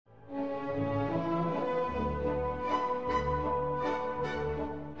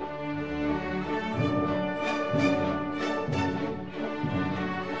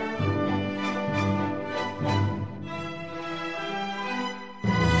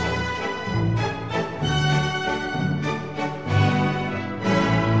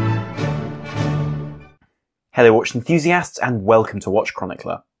Hello watch enthusiasts and welcome to Watch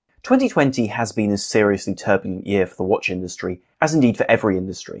Chronicler. 2020 has been a seriously turbulent year for the watch industry, as indeed for every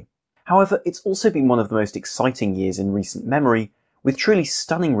industry. However, it's also been one of the most exciting years in recent memory, with truly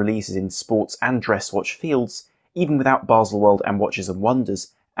stunning releases in sports and dress watch fields, even without Baselworld and Watches and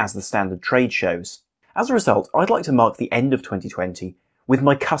Wonders as the standard trade shows. As a result, I'd like to mark the end of 2020 with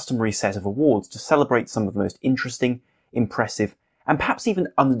my customary set of awards to celebrate some of the most interesting, impressive, and perhaps even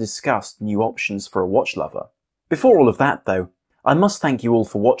under-discussed new options for a watch lover. Before all of that though, I must thank you all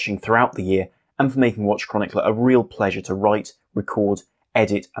for watching throughout the year and for making Watch Chronicler a real pleasure to write, record,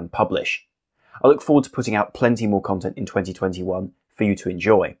 edit and publish. I look forward to putting out plenty more content in 2021 for you to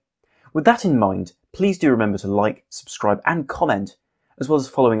enjoy. With that in mind, please do remember to like, subscribe and comment, as well as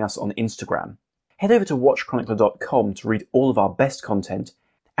following us on Instagram. Head over to watchchronicler.com to read all of our best content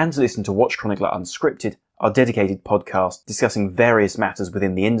and to listen to Watch Chronicler Unscripted, our dedicated podcast discussing various matters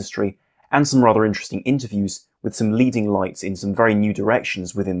within the industry and some rather interesting interviews with some leading lights in some very new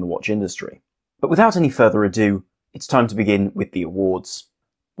directions within the watch industry. But without any further ado, it's time to begin with the awards.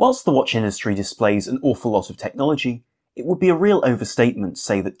 Whilst the watch industry displays an awful lot of technology, it would be a real overstatement to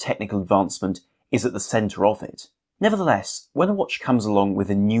say that technical advancement is at the centre of it. Nevertheless, when a watch comes along with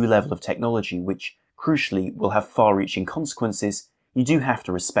a new level of technology which, crucially, will have far-reaching consequences, you do have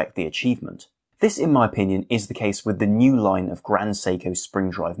to respect the achievement. This, in my opinion, is the case with the new line of Grand Seiko spring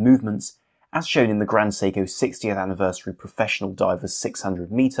drive movements, as shown in the Grand Seiko 60th Anniversary Professional Divers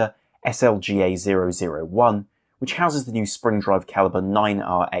 600 metre SLGA 001, which houses the new spring drive caliber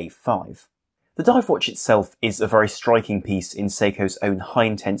 9RA5. The dive watch itself is a very striking piece in Seiko's own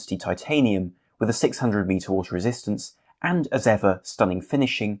high-intensity titanium with a 600 metre water resistance and, as ever, stunning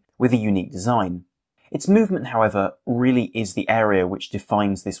finishing with a unique design. Its movement, however, really is the area which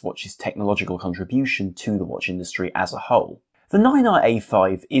defines this watch's technological contribution to the watch industry as a whole. The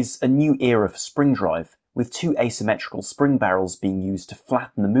 9RA5 is a new era for spring drive, with two asymmetrical spring barrels being used to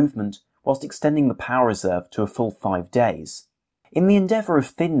flatten the movement whilst extending the power reserve to a full 5 days. In the endeavour of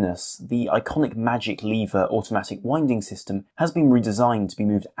thinness, the iconic magic lever automatic winding system has been redesigned to be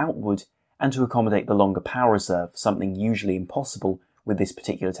moved outward and to accommodate the longer power reserve, something usually impossible with this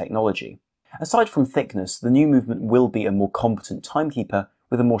particular technology. Aside from thickness, the new movement will be a more competent timekeeper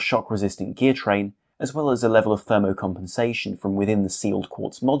with a more shock-resistant gear train, as well as a level of thermocompensation from within the sealed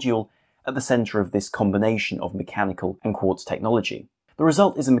quartz module at the centre of this combination of mechanical and quartz technology. The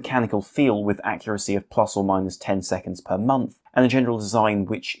result is a mechanical feel with accuracy of plus or minus 10 seconds per month, and a general design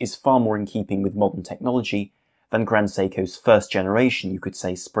which is far more in keeping with modern technology than Grand Seiko's first generation, you could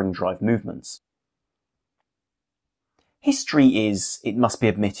say, spring drive movements. History is, it must be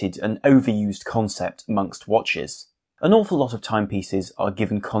admitted, an overused concept amongst watches. An awful lot of timepieces are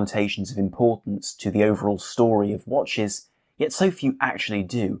given connotations of importance to the overall story of watches, yet so few actually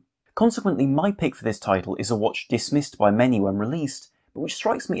do. Consequently, my pick for this title is a watch dismissed by many when released, but which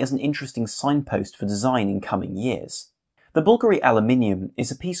strikes me as an interesting signpost for design in coming years. The Bulgari Aluminium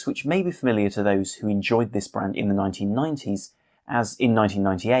is a piece which may be familiar to those who enjoyed this brand in the 1990s, as in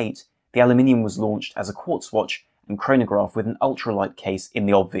 1998, the Aluminium was launched as a quartz watch and chronograph with an ultralight case in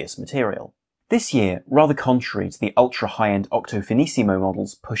the obvious material. This year, rather contrary to the ultra-high-end Octo Finissimo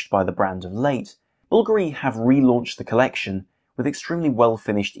models pushed by the brand of late, Bulgari have relaunched the collection with extremely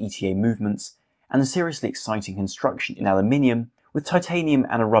well-finished ETA movements and a seriously exciting construction in aluminium, with titanium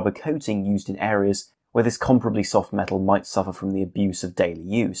and a rubber coating used in areas where this comparably soft metal might suffer from the abuse of daily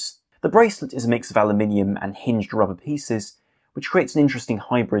use. The bracelet is a mix of aluminium and hinged rubber pieces, which creates an interesting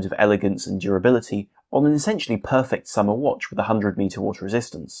hybrid of elegance and durability on an essentially perfect summer watch with a 100 metre water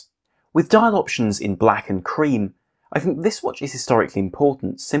resistance. With dial options in black and cream, I think this watch is historically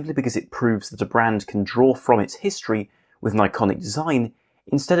important simply because it proves that a brand can draw from its history with an iconic design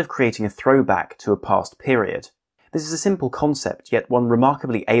instead of creating a throwback to a past period. This is a simple concept, yet one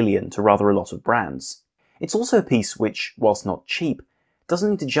remarkably alien to rather a lot of brands. It's also a piece which, whilst not cheap, doesn't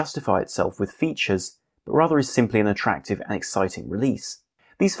need to justify itself with features, but rather is simply an attractive and exciting release.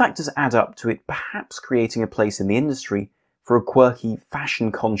 These factors add up to it perhaps creating a place in the industry for a quirky,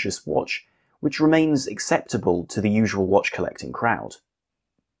 fashion-conscious watch which remains acceptable to the usual watch collecting crowd.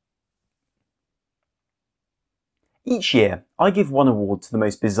 Each year, I give one award to the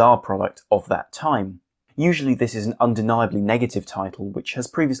most bizarre product of that time. Usually this is an undeniably negative title which has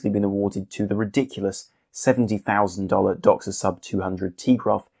previously been awarded to the ridiculous $70,000 Doxa Sub 200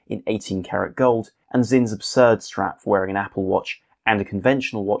 T-Graph in 18 karat gold and Zinn's absurd strap for wearing an Apple Watch and a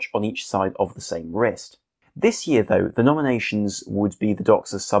conventional watch on each side of the same wrist. This year, though, the nominations would be the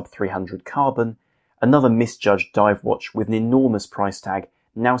Doxa Sub 300 Carbon, another misjudged dive watch with an enormous price tag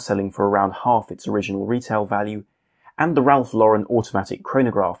now selling for around half its original retail value, and the Ralph Lauren Automatic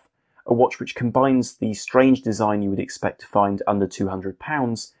Chronograph, a watch which combines the strange design you would expect to find under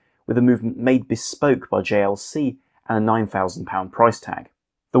 £200 with a movement made bespoke by JLC and a £9,000 price tag.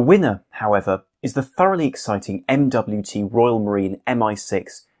 The winner, however, is the thoroughly exciting MWT Royal Marine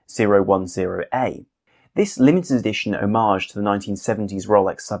MI6 010A. This limited edition homage to the 1970s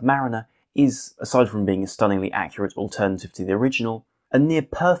Rolex Submariner is, aside from being a stunningly accurate alternative to the original, a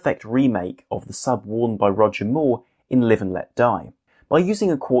near-perfect remake of the sub worn by Roger Moore in Live and Let Die. By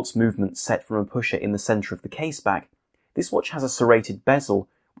using a quartz movement set from a pusher in the centre of the caseback, this watch has a serrated bezel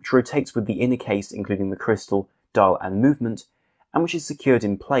which rotates with the inner case including the crystal, dial and movement, and which is secured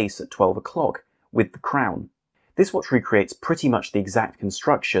in place at 12 o'clock with the crown. This watch recreates pretty much the exact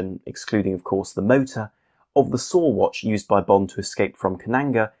construction, excluding of course the motor, of the saw watch used by Bond to escape from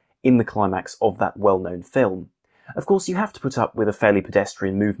Kananga in the climax of that well-known film. Of course you have to put up with a fairly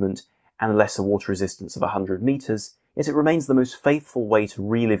pedestrian movement and a lesser water resistance of 100 metres, yet it remains the most faithful way to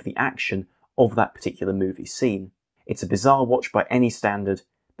relive the action of that particular movie scene. It's a bizarre watch by any standard,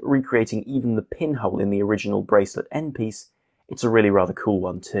 but recreating even the pinhole in the original bracelet end piece, it's a really rather cool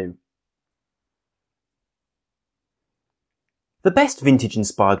one too. The best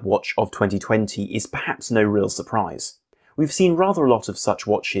vintage-inspired watch of 2020 is perhaps no real surprise. We've seen rather a lot of such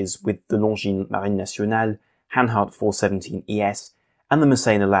watches with the Longines Marine Nationale, Hanhart 417 ES, and the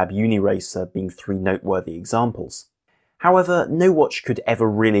Masséna Lab Uniracer being three noteworthy examples. However, no watch could ever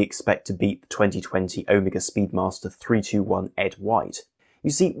really expect to beat the 2020 Omega Speedmaster 321 Ed White. You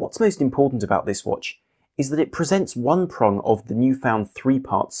see, what's most important about this watch is that it presents one prong of the newfound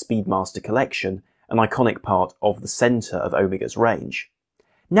three-part Speedmaster collection, an iconic part of the centre of Omega's range.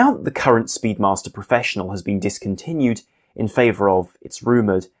 Now that the current Speedmaster Professional has been discontinued in favour of, it's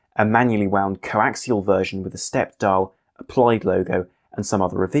rumoured, a manually wound coaxial version with a stepped dial, applied logo and some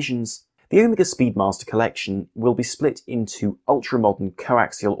other revisions, the Omega Speedmaster collection will be split into ultra-modern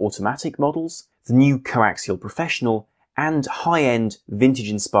coaxial automatic models, the new coaxial Professional, and high-end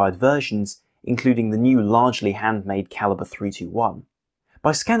vintage-inspired versions, including the new largely handmade Caliber 321.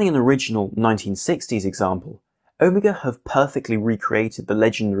 By scanning an original 1960s example, Omega have perfectly recreated the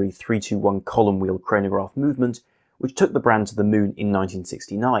legendary 321 column wheel chronograph movement which took the brand to the moon in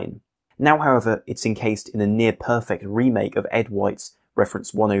 1969. Now, however, it's encased in a near-perfect remake of Ed White's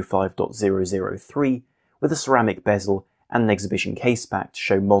reference 105.003 with a ceramic bezel and an exhibition caseback to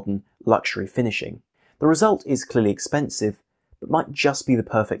show modern, luxury finishing. The result is clearly expensive, but might just be the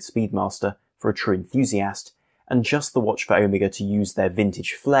perfect Speedmaster for a true enthusiast, and just the watch for Omega to use their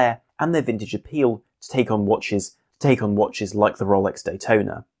vintage flair and their vintage appeal to take on watches like the Rolex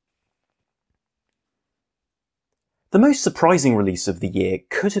Daytona. The most surprising release of the year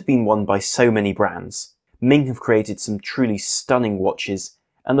could have been one by so many brands. Ming have created some truly stunning watches,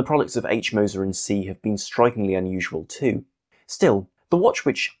 and the products of H. Moser & C have been strikingly unusual too. Still, the watch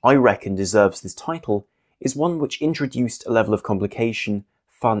which I reckon deserves this title is one which introduced a level of complication,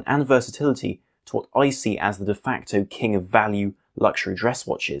 fun and versatility to what I see as the de facto king of value luxury dress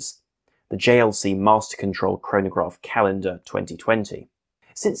watches, the JLC Master Control Chronograph Calendar 2020.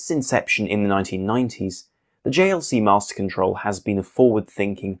 Since its inception in the 1990s, the JLC Master Control has been a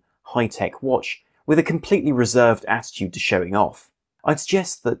forward-thinking, high-tech watch with a completely reserved attitude to showing off. I'd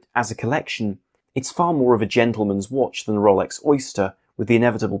suggest that, as a collection, it's far more of a gentleman's watch than the Rolex Oyster, with the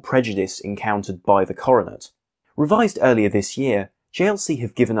inevitable prejudice encountered by the coronet. Revised earlier this year, JLC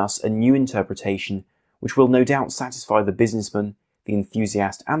have given us a new interpretation which will no doubt satisfy the businessman, the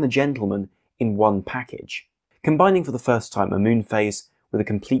enthusiast and the gentleman in one package. Combining for the first time a moon phase with a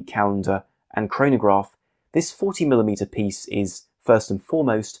complete calendar and chronograph, this 40mm piece is, first and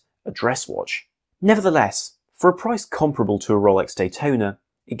foremost, a dress watch. Nevertheless, for a price comparable to a Rolex Daytona,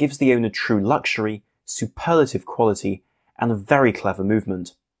 it gives the owner true luxury, superlative quality and a very clever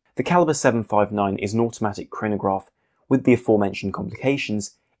movement. The Caliber 759 is an automatic chronograph with the aforementioned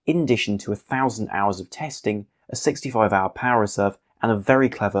complications, in addition to 1,000 hours of testing, a 65-hour power reserve, and a very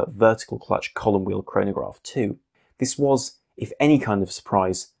clever vertical clutch column wheel chronograph too. This was, if any kind of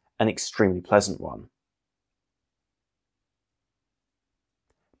surprise, an extremely pleasant one.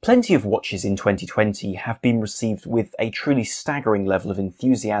 Plenty of watches in 2020 have been received with a truly staggering level of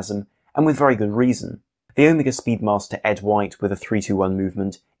enthusiasm, and with very good reason. The Omega Speedmaster Ed White with a 321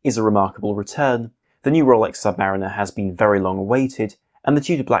 movement is a remarkable return, the new Rolex Submariner has been very long awaited, and the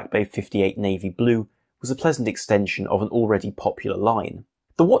Tudor Black Bay 58 Navy Blue was a pleasant extension of an already popular line.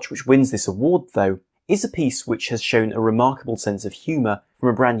 The watch which wins this award, though, is a piece which has shown a remarkable sense of humour from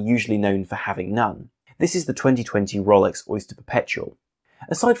a brand usually known for having none. This is the 2020 Rolex Oyster Perpetual.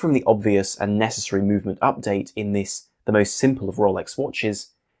 Aside from the obvious and necessary movement update in this, the most simple of Rolex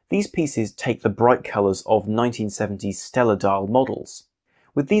watches, these pieces take the bright colours of 1970s stellar dial models.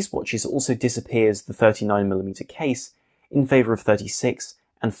 With these watches, it also disappears the 39mm case in favour of 36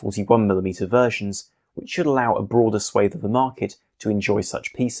 and 41mm versions, which should allow a broader swathe of the market to enjoy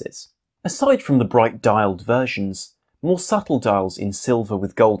such pieces. Aside from the bright dialed versions, more subtle dials in silver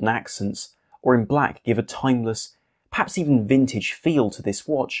with golden accents or in black give a timeless, perhaps even vintage feel to this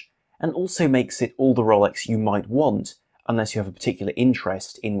watch, and also makes it all the Rolex you might want unless you have a particular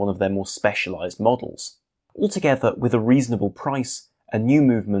interest in one of their more specialised models. Altogether, with a reasonable price, a new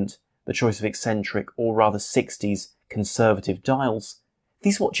movement, the choice of eccentric or rather 60s conservative dials,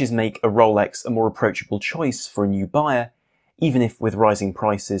 these watches make a Rolex a more approachable choice for a new buyer, even if with rising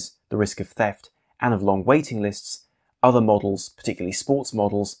prices, the risk of theft, and of long waiting lists, other models, particularly sports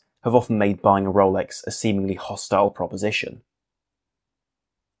models, have often made buying a Rolex a seemingly hostile proposition.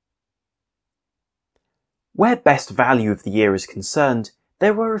 Where best value of the year is concerned,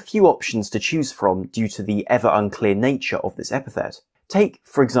 there were a few options to choose from due to the ever unclear nature of this epithet. Take,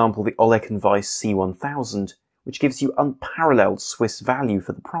 for example, the Oleg & Weiss C1000, which gives you unparalleled Swiss value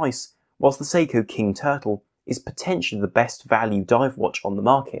for the price, whilst the Seiko King Turtle is potentially the best value dive watch on the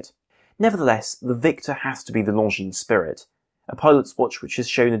market. Nevertheless, the victor has to be the Longines Spirit, a pilot's watch which has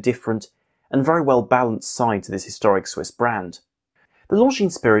shown a different and very well balanced side to this historic Swiss brand. The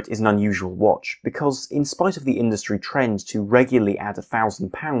Longines Spirit is an unusual watch because, in spite of the industry trend to regularly add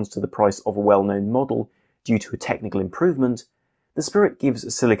 £1,000 to the price of a well-known model due to a technical improvement, the Spirit gives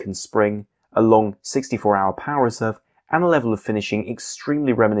a silicon spring, a long 64-hour power reserve, and a level of finishing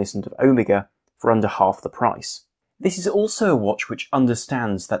extremely reminiscent of Omega for under half the price. This is also a watch which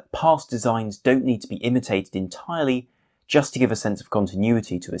understands that past designs don't need to be imitated entirely just to give a sense of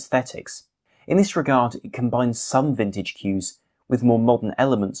continuity to aesthetics. In this regard, it combines some vintage cues with more modern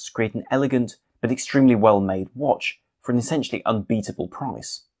elements to create an elegant but extremely well-made watch for an essentially unbeatable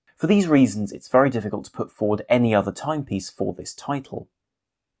price. For these reasons, it's very difficult to put forward any other timepiece for this title.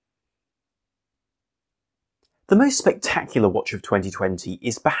 The most spectacular watch of 2020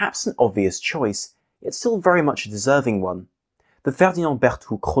 is perhaps an obvious choice, yet still very much a deserving one. The Ferdinand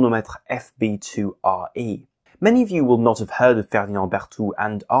Berthoud Chronomètre FB2RE. Many of you will not have heard of Ferdinand Berthoud,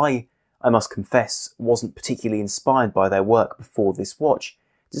 and I must confess, wasn't particularly inspired by their work before this watch,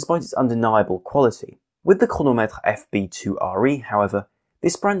 despite its undeniable quality. With the Chronomètre FB2RE, however,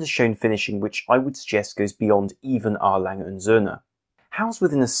 this brand has shown finishing which I would suggest goes beyond even our Lange & Söhne. Housed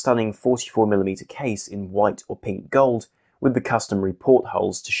within a stunning 44mm case in white or pink gold, with the customary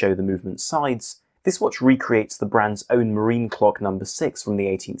portholes to show the movement sides, this watch recreates the brand's own marine clock number 6 from the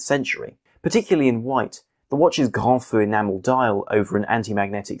 18th century. Particularly in white, the watch's Grand Feu enamel dial over an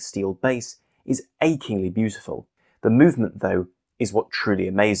anti-magnetic steel base is achingly beautiful. The movement, though, is what truly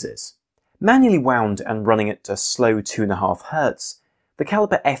amazes. Manually wound and running at a slow 2.5 Hz, the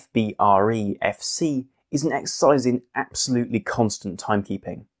caliber FBRE FC is an exercise in absolutely constant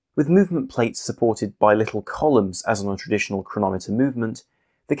timekeeping. With movement plates supported by little columns as on a traditional chronometer movement,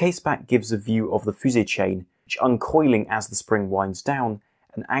 the caseback gives a view of the fusée chain, which uncoiling as the spring winds down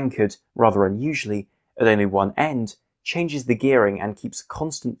and anchored, rather unusually, at only one end, changes the gearing and keeps a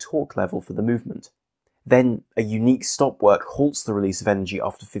constant torque level for the movement. Then, a unique stopwork halts the release of energy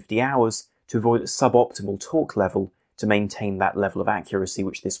after 50 hours to avoid a suboptimal torque level to maintain that level of accuracy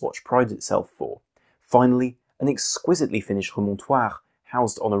which this watch prides itself for. Finally, an exquisitely finished remontoire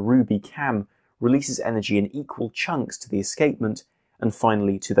housed on a ruby cam releases energy in equal chunks to the escapement and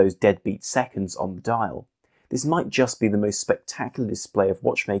finally to those deadbeat seconds on the dial. This might just be the most spectacular display of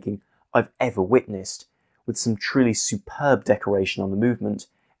watchmaking I've ever witnessed, with some truly superb decoration on the movement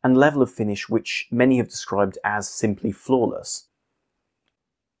and level of finish which many have described as simply flawless.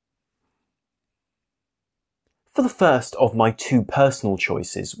 For the first of my two personal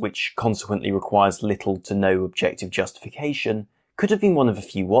choices, which consequently requires little to no objective justification, could have been one of a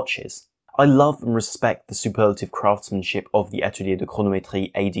few watches. I love and respect the superlative craftsmanship of the Atelier de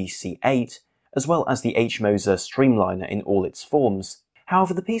Chronométrie ADC8, as well as the H. Moser Streamliner in all its forms.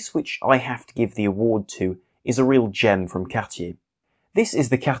 However, the piece which I have to give the award to is a real gem from Cartier. This is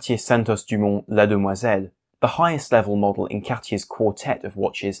the Cartier Santos-Dumont La Demoiselle, the highest level model in Cartier's quartet of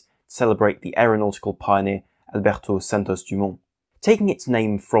watches to celebrate the aeronautical pioneer Alberto Santos-Dumont. Taking its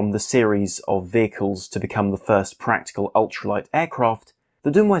name from the series of vehicles to become the first practical ultralight aircraft,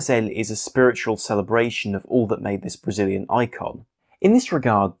 the Demoiselle is a spiritual celebration of all that made this Brazilian icon. In this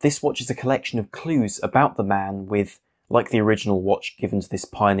regard, this watch is a collection of clues about the man with, like the original watch given to this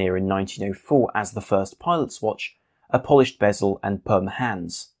pioneer in 1904 as the first pilot's watch, a polished bezel and perm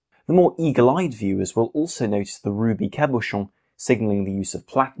hands. The more eagle-eyed viewers will also notice the ruby cabochon signalling the use of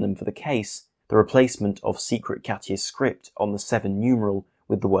platinum for the case, the replacement of secret Cartier script on the 7 numeral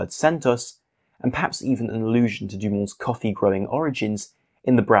with the word Santos, and perhaps even an allusion to Dumont's coffee-growing origins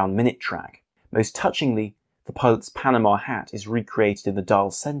in the brown minute track. Most touchingly, the pilot's Panama hat is recreated in the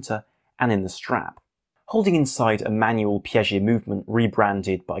dial centre and in the strap. Holding inside a manual Piaget movement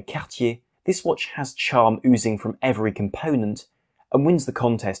rebranded by Cartier, this watch has charm oozing from every component and wins the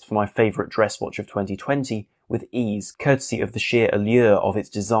contest for my favourite dress watch of 2020 with ease, courtesy of the sheer allure of its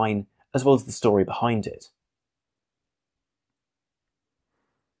design as well as the story behind it.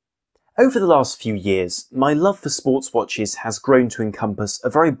 Over the last few years, my love for sports watches has grown to encompass a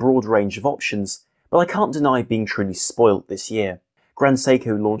very broad range of options, but I can't deny being truly spoilt this year. Grand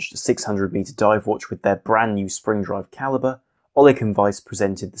Seiko launched a 600-metre dive watch with their brand new spring drive caliber, Oleg & Weiss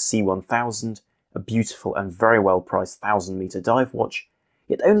presented the C1000, a beautiful and very well priced 1000-metre dive watch,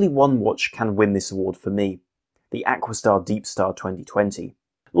 yet only one watch can win this award for me, the Aquastar Deepstar 2020.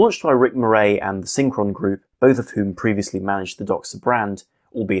 Launched by Rick Murray and the Synchron Group, both of whom previously managed the Doxa brand,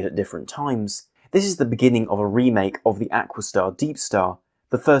 albeit at different times, this is the beginning of a remake of the Aquastar Deepstar,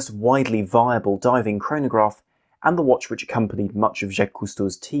 the first widely viable diving chronograph and the watch which accompanied much of Jacques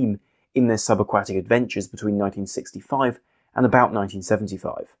Cousteau's team in their subaquatic adventures between 1965 and about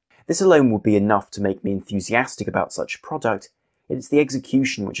 1975. This alone would be enough to make me enthusiastic about such a product, yet it's the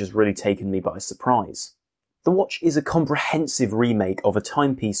execution which has really taken me by surprise. The watch is a comprehensive remake of a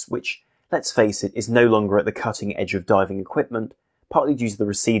timepiece which, let's face it, is no longer at the cutting edge of diving equipment, partly due to the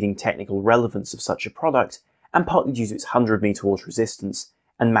receding technical relevance of such a product, and partly due to its 100-metre water resistance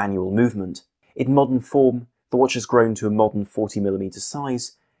and manual movement. In modern form, the watch has grown to a modern 40mm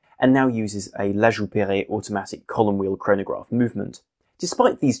size, and now uses a La Jouperet automatic column wheel chronograph movement.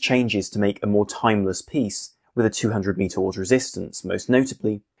 Despite these changes to make a more timeless piece, with a 200-metre water resistance most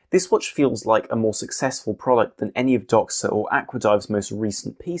notably, this watch feels like a more successful product than any of Doxa or Aquadive's most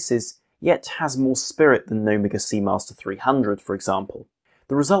recent pieces, yet has more spirit than an Omega Seamaster 300, for example.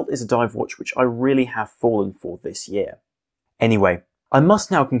 The result is a dive watch which I really have fallen for this year. Anyway, I must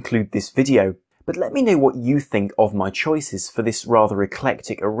now conclude this video, but let me know what you think of my choices for this rather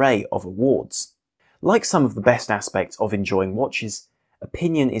eclectic array of awards. Like some of the best aspects of enjoying watches,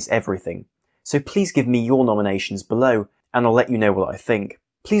 opinion is everything, so please give me your nominations below and I'll let you know what I think.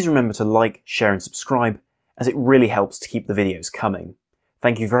 Please remember to like, share and subscribe, as it really helps to keep the videos coming.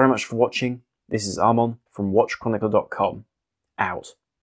 Thank you very much for watching. This is Armon from WatchChronicler.com. Out.